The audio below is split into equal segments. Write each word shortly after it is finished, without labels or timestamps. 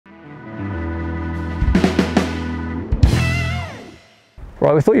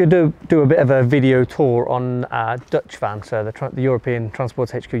Right, we thought you'd do a bit of a video tour on our Dutch van, so the European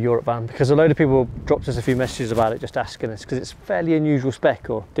Transport HQ Europe van, because a load of people dropped us a few messages about it just asking us, because it's fairly unusual spec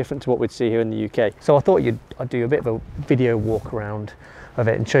or different to what we'd see here in the UK. So I thought I'd do a bit of a video walk around of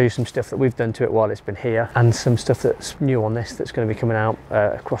it and show you some stuff that we've done to it while it's been here, and some stuff that's new on this that's going to be coming out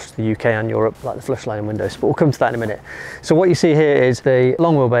across the UK and Europe, like the flush sliding windows, but we'll come to that in a minute. So what you see here is the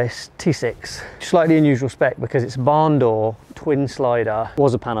long wheelbase T6, slightly unusual spec because it's barn door, twin slider,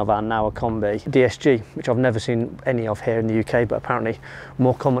 was a panel van, now a combi, DSG, which I've never seen any of here in the UK, but apparently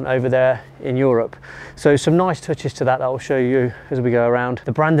more common over there in Europe. So some nice touches to that I'll show you as we go around.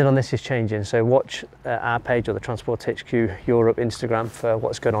 The branding on this is changing, so watch our page or the Transport HQ Europe Instagram for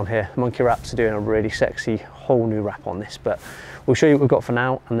what's going on here. Monkey Wraps are doing a really sexy whole new wrap on this, but we'll show you what we've got for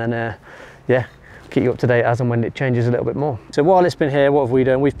now, and then yeah, keep you up to date as and when it changes a little bit more. So while it's been here, what have we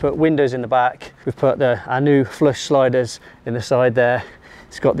done? We've put windows in the back, we've put our new flush sliders in the side there.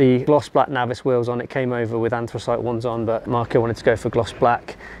 It's got the gloss black Navis wheels on. It came over with anthracite ones on, but Marco wanted to go for gloss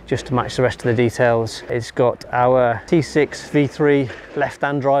black just to match the rest of the details. It's got our T6 V3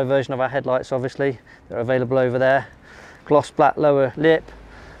 left-hand drive version of our headlights, obviously. They're available over there. Gloss black lower lip,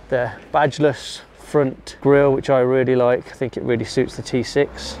 the badgeless front grille, which I really like. I think it really suits the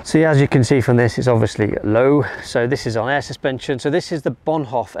T6. So yeah, as you can see from this, it's obviously low. So this is on air suspension. So this is the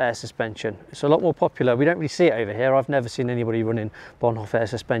Bonhoff air suspension. It's a lot more popular. We don't really see it over here. I've never seen anybody running Bonhoff air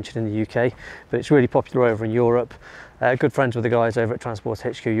suspension in the UK, but it's really popular over in Europe. Good friends with the guys over at Transport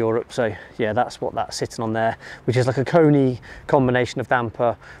HQ Europe. So yeah, that's what that's sitting on there, which is like a coney combination of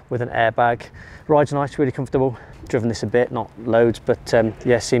damper with an airbag. Rides nice, really comfortable. Driven this a bit, not loads, but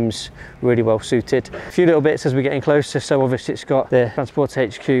yeah, seems really well suited. A few little bits as we're getting closer. So obviously it's got the Transport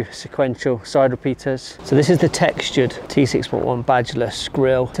HQ sequential side repeaters. So this is the textured T6.1 badgeless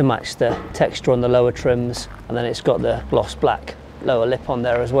grille to match the texture on the lower trims, and then it's got the gloss black lower lip on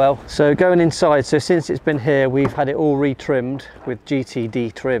there as well. So going inside, so since it's been here, we've had it all retrimmed with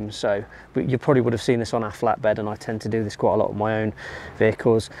GTD trim. So you probably would have seen this on our flatbed, and I tend to do this quite a lot with my own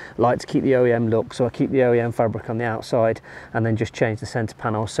vehicles. I like to keep the OEM look, so I keep the OEM fabric on the outside and then just change the center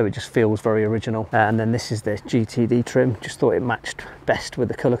panel so it just feels very original. And then this is the GTD trim. Just thought it matched best with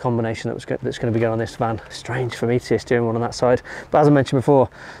the color combination that's going to be going on this van. Strange for me to see a steering wheel on that side, but as I mentioned before,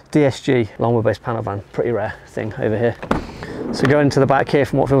 DSG long wheelbase panel van, pretty rare thing over here. So going to the back here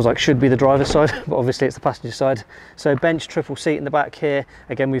from what feels like should be the driver's side, but obviously it's the passenger side. So bench triple seat in the back here.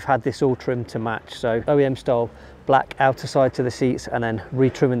 Again, we've had this all trimmed to match. So OEM style black outer side to the seats, and then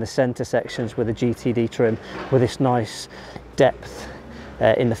retrimming the center sections with a GTD trim with this nice depth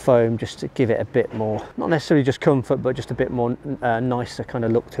in the foam, just to give it a bit more, not necessarily just comfort, but just a bit more nicer kind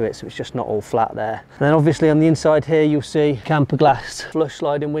of look to it, so it's just not all flat there. And then obviously on the inside here, you'll see camper glass flush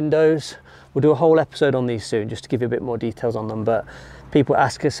sliding windows. We'll do a whole episode on these soon, just to give you a bit more details on them, but people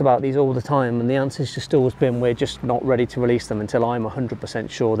ask us about these all the time, and the answer's just always been we're just not ready to release them until I'm 100%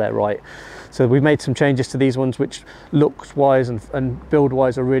 sure they're right. So we've made some changes to these ones, which looks wise and build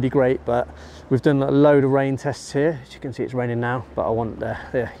wise are really great, but we've done a load of rain tests here. As you can see, it's raining now, but I want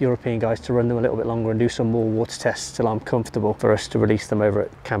the European guys to run them a little bit longer and do some more water tests till I'm comfortable for us to release them over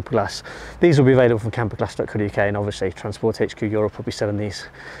at Camper Glass. These will be available from camperglass.co.uk, and obviously Transport HQ Europe will be selling these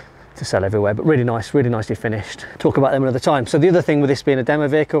to sell everywhere, but really nice, really nicely finished. Talk about them another time. So the other thing with this being a demo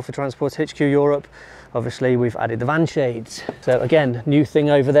vehicle for Transport HQ Europe, obviously we've added the van shades. So again, new thing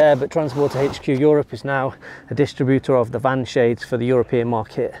over there, but Transport HQ Europe is now a distributor of the van shades for the European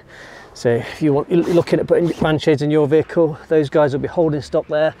market. So if you're looking at putting van shades in your vehicle, those guys will be holding stock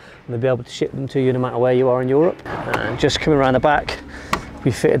there, and they'll be able to ship them to you no matter where you are in Europe. And just coming around the back,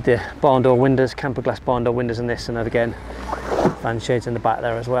 we fitted the barn door windows, camper glass barn door windows in this, and then again van shades in the back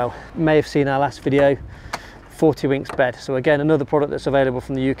there as well. You may have seen our last video, 40 winks bed. So again, another product that's available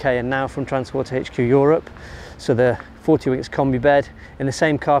from the UK and now from Transport HQ Europe. So the 40 winks combi bed in the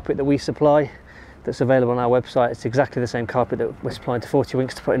same carpet that we supply, that's available on our website. It's exactly the same carpet that we're supplying to 40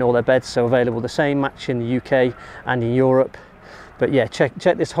 winks to put in all their beds. So available the same match in the UK and in Europe. But yeah, check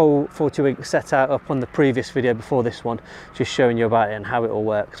this whole 40 wink set out up on the previous video before this one, just showing you about it and how it all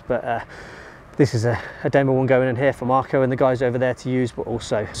works. But this is a demo one going in here for Marco and the guys over there to use, but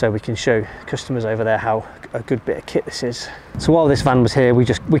also so we can show customers over there how a good bit of kit this is. So while this van was here,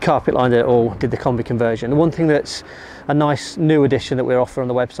 we carpet lined it all, did the combi conversion. The one thing that's a nice new addition that we're offering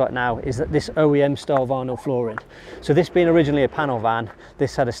on the website now is that this OEM style vinyl flooring. So this being originally a panel van,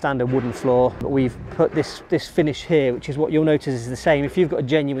 this had a standard wooden floor, but we've put this finish here, which is what you'll notice is the same. If you've got a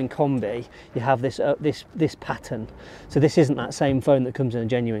genuine combi, you have this this pattern. So this isn't that same foam that comes in a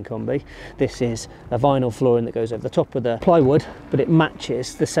genuine combi. This is a vinyl flooring that goes over the top of the plywood, but it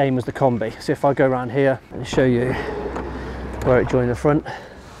matches the same as the combi. So if I go around here and show you where it joined the front.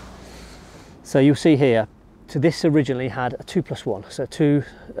 So you'll see here, so this originally had a 2+1, so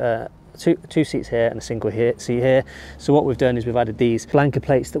two seats here and a single seat here. So what we've done is we've added these blanket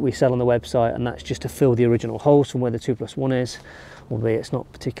plates that we sell on the website, and that's just to fill the original holes from where the 2+1 is. Albeit it's not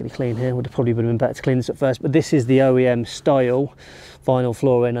particularly clean here, would have probably been better to clean this at first, but this is the OEM style vinyl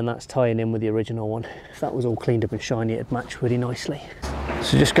flooring, and that's tying in with the original one. If that was all cleaned up and shiny, it'd match really nicely.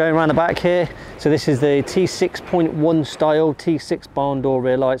 So just going around the back here, so this is the T6.1 style T6 barn door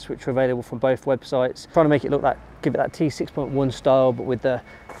rear lights, which are available from both websites. Trying to make it look give it that T6.1 style, but with the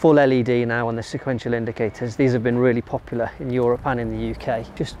full LED now and the sequential indicators. These have been really popular in Europe and in the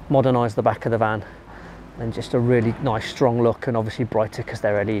UK. Just modernise the back of the van, and just a really nice strong look, and obviously brighter because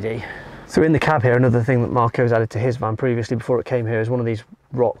they're LED. So in the cab here, another thing that Marco's added to his van previously before it came here is one of these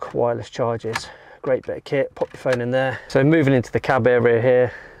Rock wireless chargers. Great bit of kit, pop your phone in there. So moving into the cab area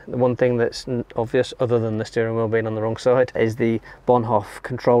here, the one thing that's obvious, other than the steering wheel being on the wrong side, is the Bonhoff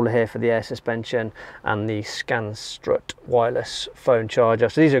controller here for the air suspension and the Scan Strut wireless phone charger.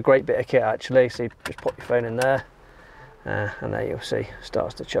 So these are a great bit of kit actually. So you just pop your phone in there, and there you'll see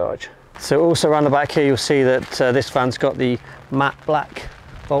starts to charge. So also around the back here, you'll see that this van's got the matte black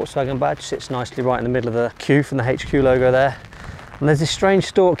Volkswagen badge. Sits nicely right in the middle of the Q from the HQ logo there. And there's this strange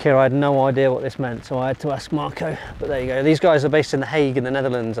stalk here. I had no idea what this meant, so I had to ask Marco, but there you go. These guys are based in The Hague in the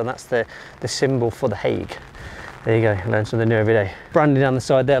Netherlands, and that's the symbol for The Hague. There you go, learn something new every day. Branding down the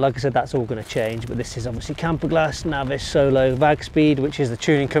side there, like I said, that's all going to change, but this is obviously Camperglass, Navis, Solo, Vagspeed, which is the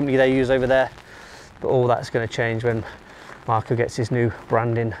tuning company they use over there. But all that's going to change when Marco gets his new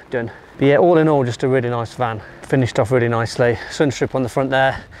branding done. But yeah, all in all, just a really nice van. Finished off really nicely. Sunstrip on the front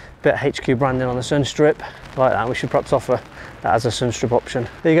there, bit of HQ branding on the sunstrip. Like that, we should perhaps offer that as a sunstrip option.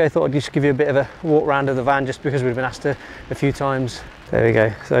 There you go, thought I'd just give you a bit of a walk round of the van just because we've been asked to a few times. There we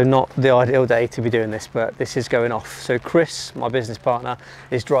go, so not the ideal day to be doing this, but this is going off. So Chris, my business partner,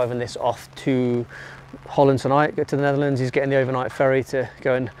 is driving this off to Holland tonight, go to the Netherlands. He's getting the overnight ferry to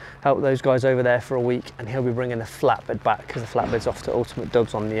go and help those guys over there for a week, and he'll be bringing the flatbed back because the flatbed's off to Ultimate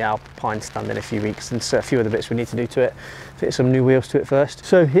Dubs on the Alpine stand in a few weeks, and so a few other bits we need to do to it, fit some new wheels to it first.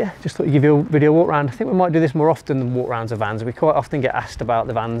 So yeah, just thought I'd give you a video walk round. I think we might do this more often than walk rounds of vans. We quite often get asked about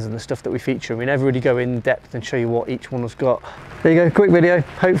the vans and the stuff that we feature, and we never really go in depth and show you what each one has got. There you go, quick video.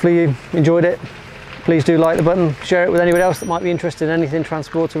 Hopefully you enjoyed it. Please do like the button, share it with anybody else that might be interested in anything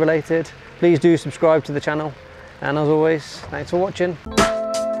transporter related. Please do subscribe to the channel, and as always, thanks for watching.